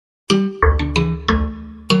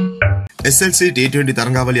SLC T20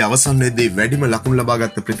 තරඟාවලිය අවසන් වෙද්දී වැඩිම ලකුණු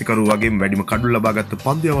ලබාගත් ප්‍රතිකරු වගේම වැඩිම කඩුළු ලබාගත්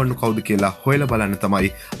පන්දු යවන්නු කවුද කියලා හොයලා බලන්න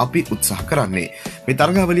තමයි අපි උත්සාහ කරන්නේ. මේ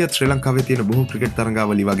තරඟාවලිය ශ්‍රී ලංකාවේ තියෙන බොහෝ ක්‍රිකට්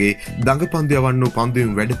තරඟාවලි වගේ දඟ පන්දු යවන්නු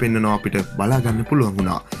පන්දුවෙන් වැඩ පෙන්නනවා අපිට බලා ගන්න පුළුවන්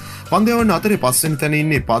වුණා. පන්දු යවන්න අතරේ පස්වෙනි තැන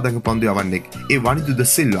ඉන්නේ පාදඟ පන්දු යවන්නෙක්. ඒ වනිදු ද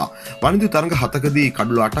සිල්වා. වනිදු තරඟ 7කදී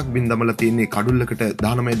කඩුළු 8ක් බින්දමලා තියෙන්නේ කඩුල්ලකට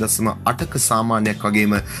 19.8ක සාමාන්‍යයක්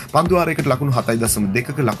වගේම පන්දු ආරයකට ලකුණු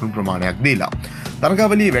 7.2ක ලකුණු ප්‍රමාණයක් දීලා.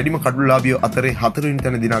 තරඟාවලියේ වැඩිම කඩුල්ලාභියෝ අතරේ 4 වෙනි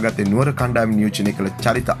තැන දිනාගත්තේ නුවර කණ්ඩායම නියෝජනය කළ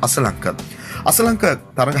චරිත අසලංක. අසලංක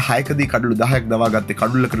තරඟ 6කදී කඩුළු 10ක් දවාගත්තේ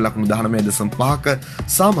කඩුල්ලකට ලකුණු 19.5ක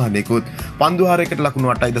සාමාන්‍යයකුත් පන්දු ආරයකට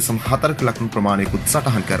ලකුණු 8.4ක ලකුණු ප්‍රමාණයකුත්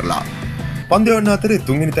සටහන් කරලා. පන්දු යවන්න අතරේ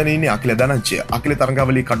 3 වෙනි තැන ඉන්නේ අකිල දනංචය. අකිල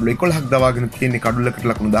තරඟාවලියේ කඩුළු 11ක් දවාගෙන තියෙන්නේ කඩුල්ලකට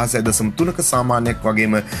ලකුණු 16.3ක සාමාන්‍යයක්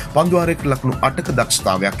වගේම පන්දු ආරයකට ලකුණු 8ක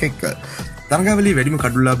දක්ෂතාවයක් එක්ක. තරඟාවලියේ වැඩිම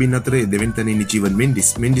කඩුල්ලාභීන් අතරේ දෙවෙනි තැන ඉන්නේ ජීවන්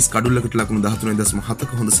මෙන්ඩිස් කඩුල්ලකට ලකුණු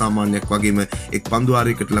 13.7ක හොඳ සාමාන්‍යයක් වගේම එක් පන්දු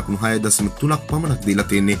ආරයකට ලකුණු 6.3ක් පමණක් දීලා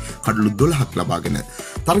තියෙන්නේ කඩුළු 12ක් ලබාගෙන.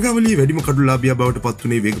 තරඟාවලියේ වැඩිම කඩුල්ලාභියා බවට පත්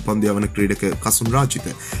වුණේ වේග පන්දු යවන ක්‍රීඩක කසුන්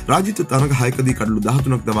රාජිත තරඟ 6කදී කඩුළු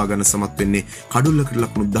 13ක් දවා ගන්න සමත් වෙන්නේ කඩුල්ලකට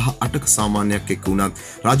ලකුණු 18ක සාමාන්‍යයක් එක්ක වුණත්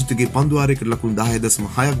රාජිතගේ පන්දු ආරයකට ලකුණු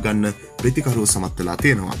 10.6ක් ගන්න ප්‍රතිකරුව සමත් වෙලා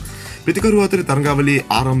තියෙනවා. ප්‍රතිකරුව අතර තරඟාවලියේ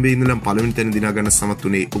ආරම්භයේ ඉඳලම පළවෙනි තැන දිනා ගන්න සමත්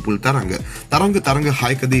වුණේ උපුල් තරඟ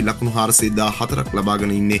 6කදී ලකුණු 414ක්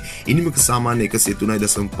ලබාගෙන ඉන්නේ ඉනිමක සාමාන්‍ය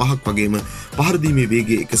 103.5ක් වගේම පහර දීමේ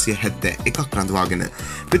වේගය 171ක් රඳවාගෙන.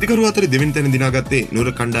 ප්‍රතිකරුව අතර දෙවෙනි තැන දිනාගත්තේ නුවර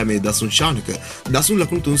කණ්ඩායමේ දසුන් ශානක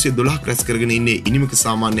ලකුණු 312ක් රැස් කරගෙන ඉන්නේ ඉනිමක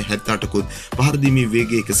සාමාන්‍ය 78කුත් පහර දීමේ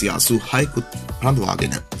වේගය 186කුත්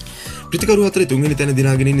රඳවාගෙන. ප්‍රතිකරුව අතරේ 3 වෙනි තැන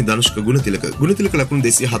දිනාගෙන ඉන්නේ ධනුෂ්ක ගුණතිලක ලකුණු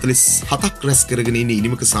 247ක් රැස් කරගෙන ඉන්නේ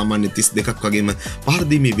ඉනිමක සාමාන්‍ය 32ක් වගේම පහර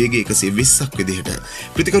දීමේ වේගය 120ක් විදිහට.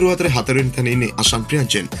 ප්‍රතිකරුව අතරේ 4 වෙනි තැන ඉන්නේ අෂාන්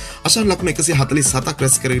ප්‍රියංජන් ලකුණු 147ක්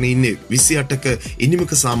රැස් කරගෙන ඉන්නේ 28ක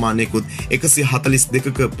ඉනිමක සාමාන්‍යකුත්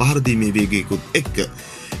 142ක පහර දීමේ වේගයකුත් එක්ක.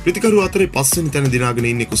 ප්‍රතිකරුව අතරේ 5 වෙනි තැන දිනාගෙන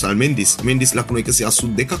ඉන්නේ කුසල් මෙන්ඩිස් ලකුණු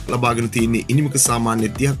 182ක් ලබාගෙන තියෙන්නේ ඉනිමක සාමාන්‍ය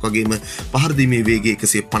 30ක් වගේම පහර දීමේ වේගය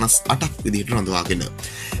 158ක් විදිහට රඳවාගෙන.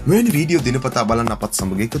 මෙවැනි වීඩියෝ දිනපතා බලන්න අපත්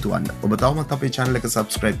සමග එකතු වන්න. ඔබ තවමත් අපේ channel එක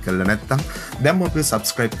subscribe කරලා නැත්නම් දැන්ම අපිව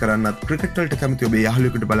subscribe කරන්නත් ක්‍රිකට් වලට කැමති ඔබේ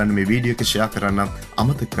යාළුවෙකුට බලන්න මේ වීඩියෝ එක share කරන්නත්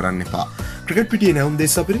අමතක කරන්න එපා. ක්‍රිකට් පිටියේ නැවුම්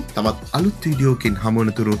දෙස අපිරින් තවත් අලුත් වීඩියෝකින් හමු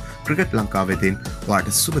වනතුරු ක්‍රිකට් ලංකාවෙන්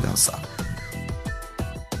ඔයාලට සුබ දවසක්.